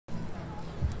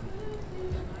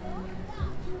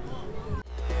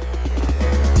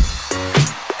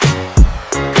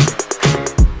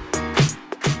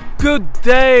Good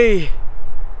day,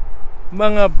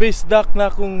 mga bisdak na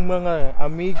kong mga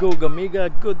amigo, gamiga.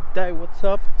 Good day, what's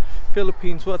up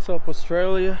Philippines, what's up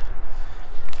Australia.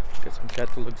 Got some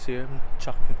catalogs here,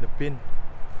 chucked in the bin.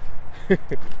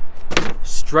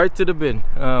 Straight to the bin.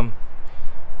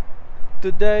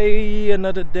 Today,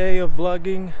 another day of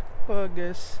vlogging. Well, I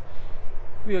guess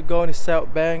we are going to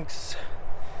South Banks.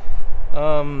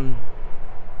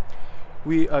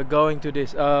 We are going to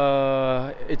this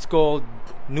it's called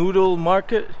Noodle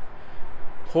Market,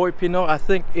 Hoi Pino. I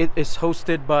think it is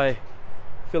hosted by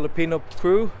Filipinos.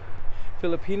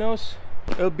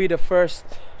 It'll be the first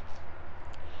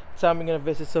time I'm gonna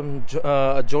visit some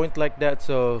a joint like that,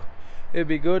 so it'll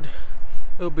be good,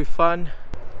 it'll be fun.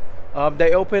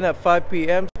 They open at 5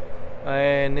 p.m.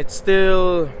 and it's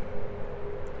still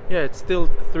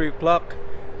 3 o'clock.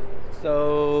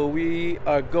 So we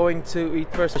are going to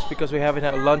eat first because we haven't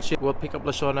had lunch yet. We'll pick up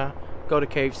lechon, go to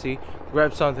KFC,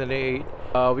 grab something to eat.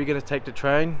 We're gonna take the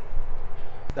train.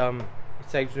 It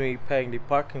saves me paying the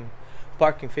parking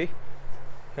fee.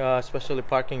 Especially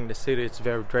parking in the city, it's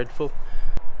very dreadful.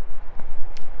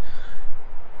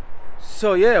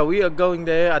 So yeah, we are going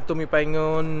there. Ato mi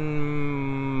paingon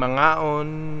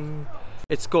mangaon.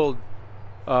 It's called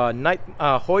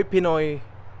Hoi Pinoy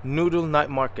Noodle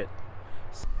Night Market.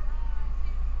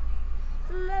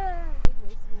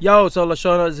 Yo, so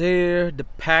lechon is here. The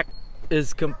pack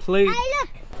is complete. Hey, look.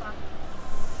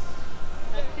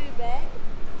 Not too bad.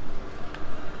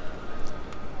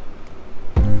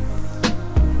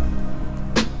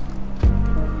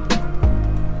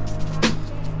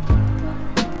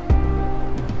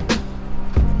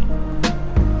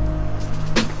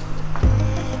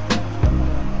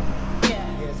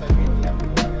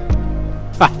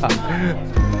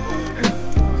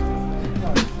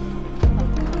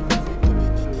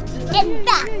 Get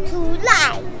back to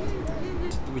life.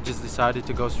 We just decided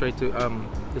to go straight to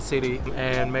the city,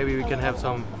 and maybe we can have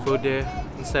some food there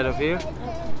instead of here,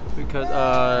 because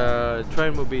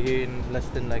train will be here in less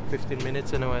than like 15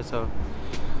 minutes anyway. So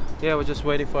yeah, we're just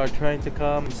waiting for our train to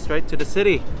come straight to the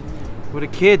city with the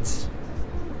kids.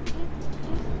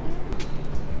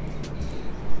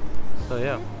 So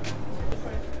yeah.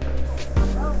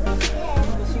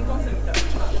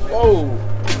 Whoa!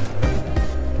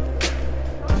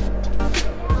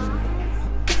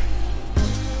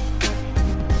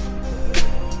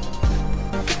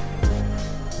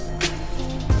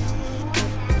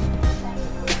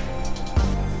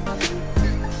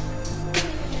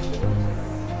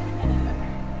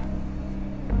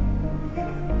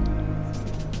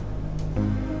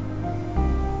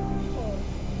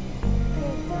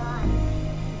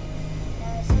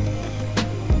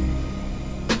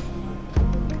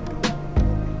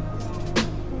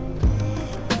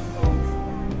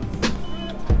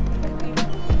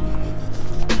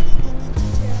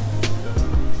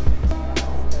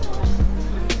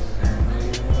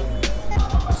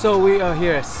 So we are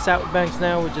here at South Banks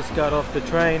now. We just got off the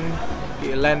train.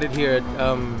 We landed here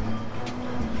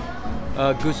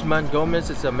at Guzman Gomez.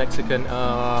 It's a Mexican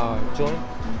joint.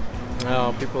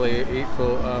 People eat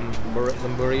for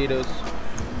burritos,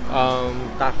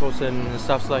 tacos and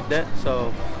stuff like that.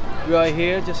 So we are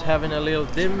here just having a little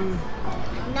dim.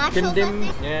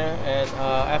 Yeah, and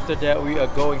after that we are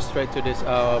going straight to this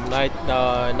night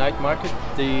market,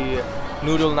 the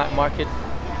Noodle Night Market,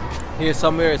 here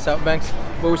somewhere at South Banks.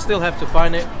 But we still have to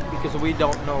find it because we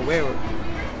don't know where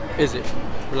is it.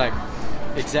 We're like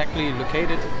exactly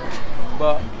located,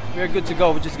 but we're good to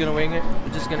go. We're just gonna wing it.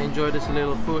 We're just gonna enjoy this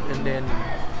little food and then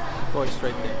going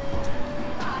straight there.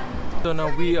 So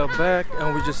now we are back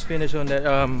and we just finished on that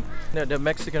the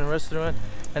Mexican restaurant,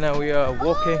 and now we are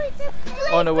walking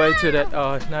on the way to that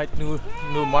night new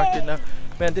market now.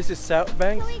 Man, this is South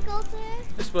Banks. Can we go there?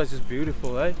 This place is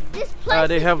beautiful, eh? This place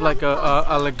they have like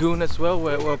a lagoon as well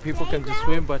where people can just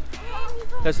swim, but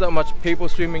there's not much people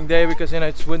swimming there because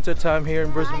it's winter time here in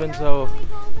Brisbane. So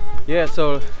yeah,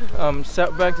 so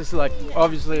South Banks is like,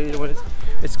 obviously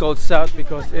it's called South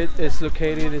because it is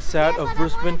located in south of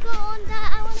Brisbane,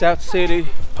 South City,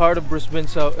 part of Brisbane.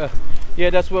 So yeah,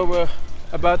 that's where we're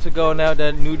about to go now,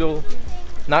 that Noodle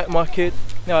Night Market.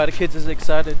 Now the kids is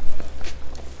excited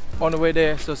on the way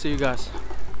there, so see you guys.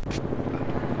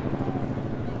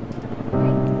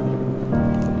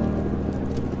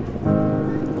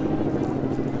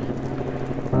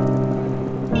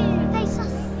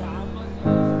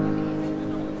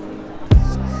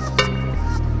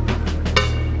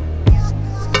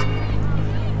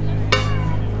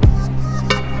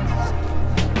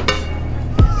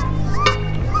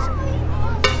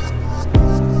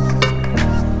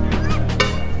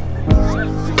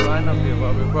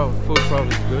 Food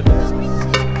probably is good.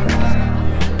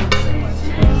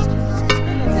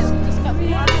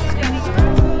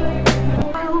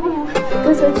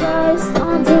 was a just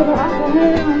until the upper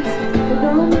hands. The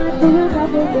girl might be a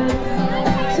couple good.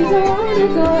 She's the one to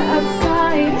go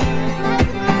outside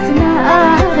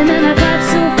tonight. And then I got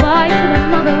to fight for the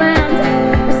motherland.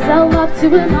 I sell up to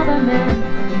another man.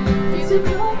 To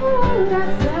go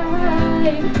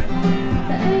outside.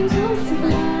 The angels to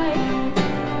fly.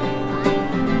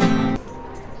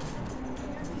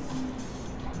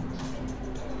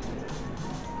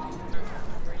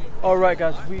 Alright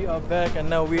guys, we are back and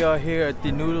now we are here at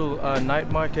the Noodle night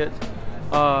market.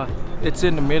 It's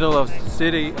in the middle of the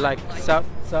city, like south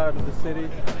side of the city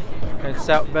and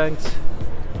South Banks.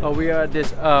 We are at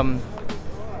this the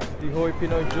Hoi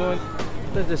Pinoy joint.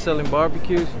 They're selling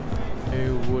barbecues.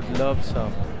 You would love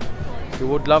some. You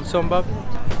would love some, Bob?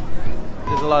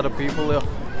 There's a lot of people there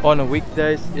on the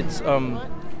weekdays. It's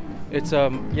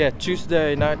yeah,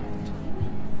 Tuesday night.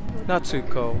 Not too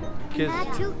cold. Kids,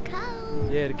 Not too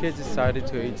cold. yeah, the kids decided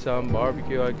to eat some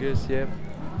barbecue, I guess. Yeah,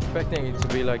 expecting it to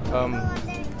be like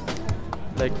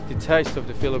the taste of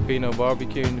the Filipino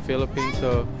barbecue in the Philippines.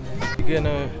 So we're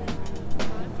gonna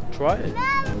try it.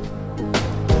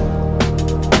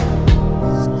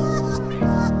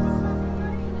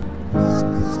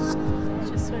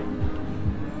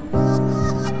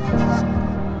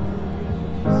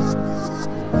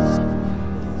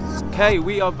 Okay,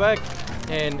 we are back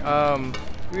and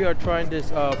we are trying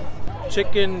this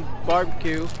chicken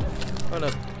barbecue on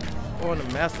a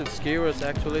massive skewers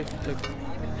actually. Look.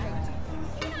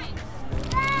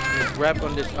 It's wrapped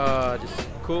on this this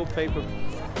cool paper.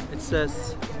 It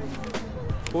says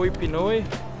Hoi Pinoy.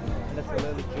 That's a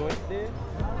little joint there.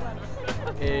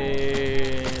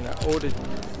 And I ordered.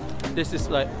 This is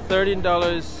like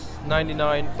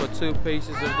 $13.99 for 2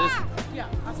 pieces of this.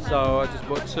 So I just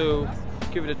bought 2.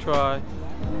 Give it a try.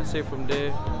 I see from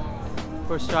there.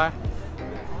 First try.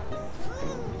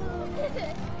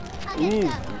 Ooh.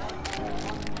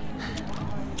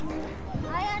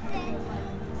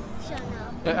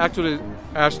 I actually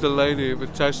asked the lady if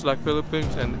it tastes like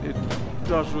Philippines, and it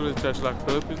does really taste like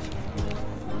Philippines.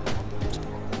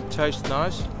 It tastes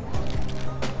nice.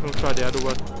 I'm gonna try the other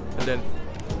one, and then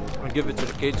I'll give it to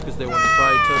the kids because they want to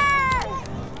try it too.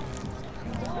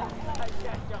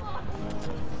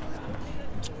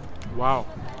 Wow.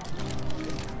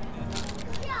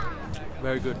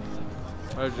 Very good.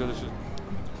 Very delicious.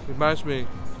 Reminds me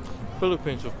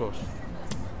Philippines, of course.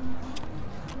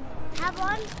 Have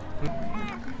one?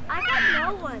 I got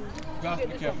no one. You have to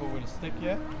be careful with the stick,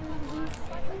 yeah?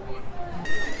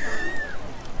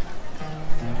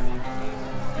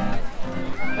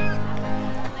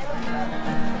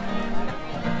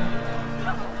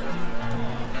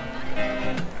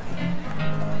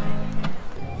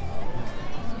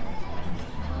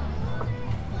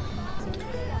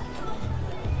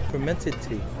 Fermented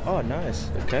tea. Oh, nice.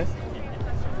 Okay.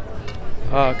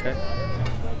 Oh, okay.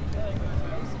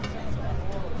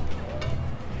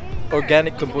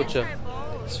 Organic kombucha.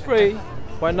 It's free.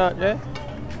 Why not? Yeah.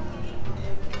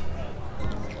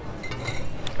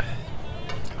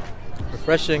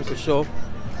 Refreshing for sure.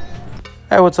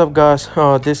 Hey, what's up, guys?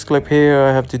 This clip here,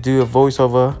 I have to do a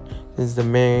voiceover. This is the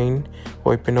main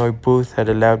Hoi Pinoy booth. Had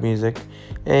a loud music,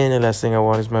 and the last thing I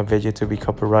want is my video to be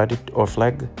copyrighted or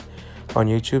flagged on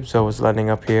YouTube, so I was lining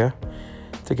up here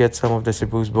to get some of the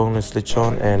Cebu's boneless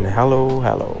lechon and hello.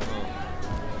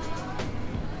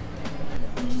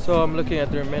 So I'm looking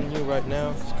at their menu right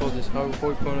now. It's called this Hoi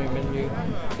Pinoy menu.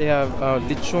 They have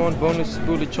lechon, boneless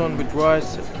Cebu lechon with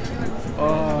rice.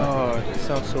 Oh, that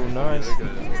sounds so nice.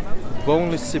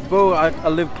 Boneless Cebu. I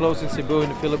live close in Cebu in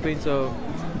the Philippines, so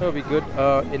that'll be good.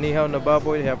 Inihaw na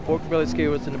baboy. They have pork belly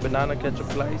skewers in the banana ketchup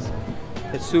place.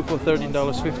 It's soup for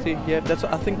 $13.50. Yeah,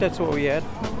 I think that's what we had.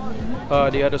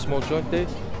 The other small joint there.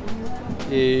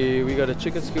 We got a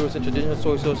chicken skewers and traditional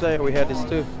soy sauce. We had this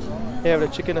too. They have the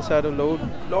chicken asado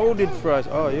loaded fries.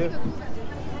 Oh yeah.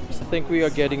 So I think we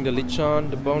are getting the lechon,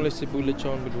 the boneless Cebu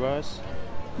lechon with rice,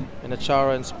 and a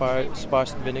chara and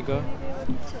spiced vinegar.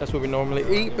 That's what we normally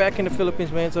eat back in the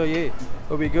Philippines, man. So yeah,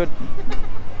 it'll be good.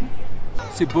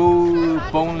 Cebu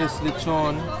boneless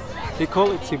lechon. They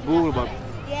call it Cebu, but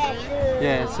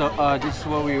yeah. So this is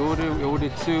what we ordered. We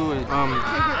ordered 2,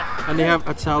 and they have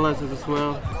achalas as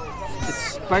well.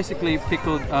 It's basically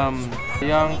pickled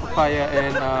young papaya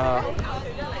and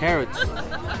carrots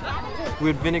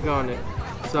with vinegar on it.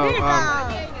 So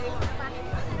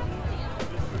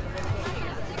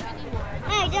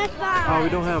oh, we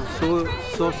don't have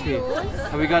sauce here,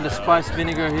 and we got the spiced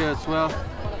vinegar here as well.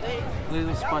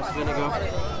 Little spiced vinegar.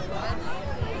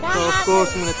 So of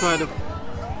course I'm gonna try the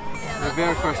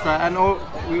very first try, and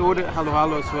we ordered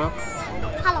halo as well.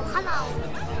 Hello.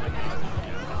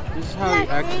 This is how we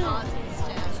actually.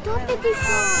 Stop it,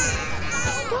 Deshaun.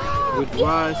 Stop with eating.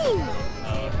 rice,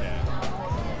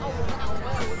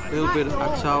 a little bit of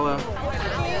achala.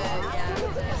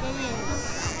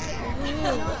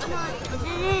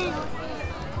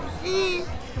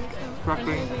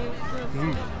 Crackling.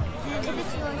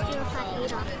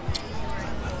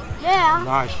 Yeah.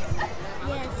 Nice.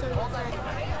 Yeah, so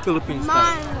Philippine style.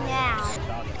 mine now.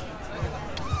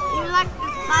 You like the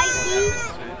spicy?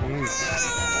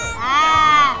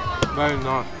 Ah. Very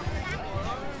nice.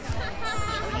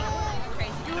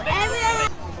 Do everyone.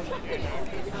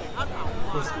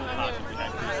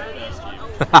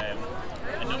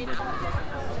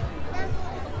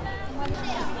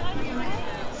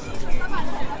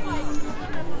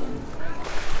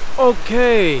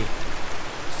 Okay,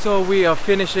 so we are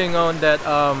finishing on that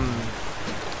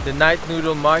the night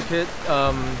noodle market.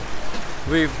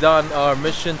 We've done our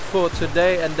mission for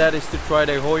today, and that is to try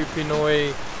the Hoi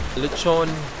Pinoy lechon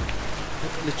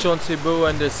Cebu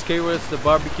and the skewers, the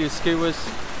barbecue skewers.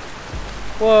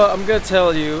 Well, I'm gonna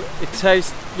tell you, it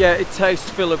tastes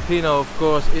Filipino, of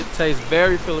course. It tastes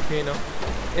very Filipino,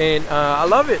 and I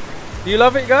love it. Do you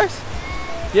love it, guys?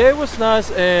 Yeah, it was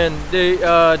nice, and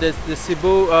the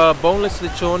Cebu boneless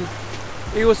lechon,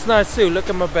 it was nice too. Look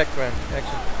at my background,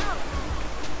 actually.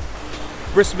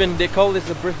 Brisbane, they call this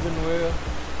the Brisbane wheel.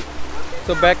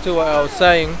 So back to what I was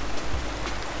saying.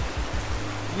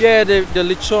 Yeah, the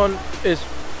lechon is,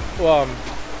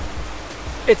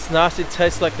 it's nice. It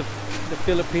tastes like the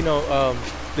Filipino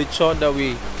lechon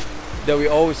that we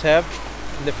always have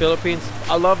in the Philippines.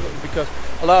 I love it because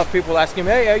a lot of people ask him,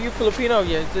 "Hey, are you Filipino?"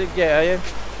 Yeah, yeah, I am.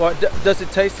 Well, does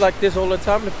it taste like this all the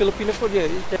time? The Filipino food, yeah,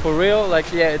 for real.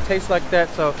 Like, yeah, it tastes like that.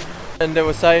 So, and they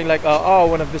were saying like, "Oh, I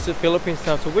want to visit Philippines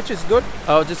now," so which is good.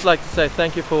 I would just like to say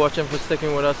thank you for watching, for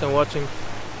sticking with us and watching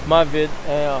my vid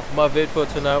for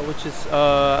tonight, which is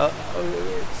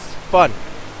it's fun.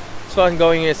 It's fun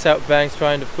going here South Banks,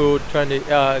 trying the food,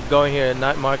 going here at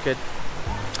night market.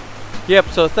 Yep.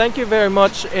 So thank you very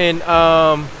much, and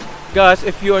guys,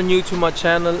 if you are new to my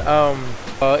channel,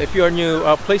 if you are new,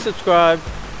 please subscribe,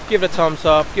 give it a thumbs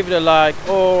up, give it a like,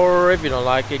 or if you don't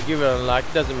like it, give it a like.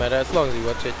 Doesn't matter, as long as you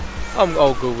watch it. I'm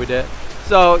all good with that.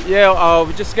 So yeah,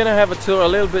 we're just gonna have a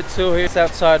little bit tour here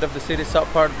outside of the city, south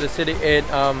part of the city, and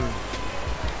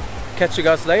catch you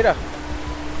guys later.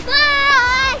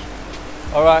 Bye.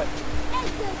 All right.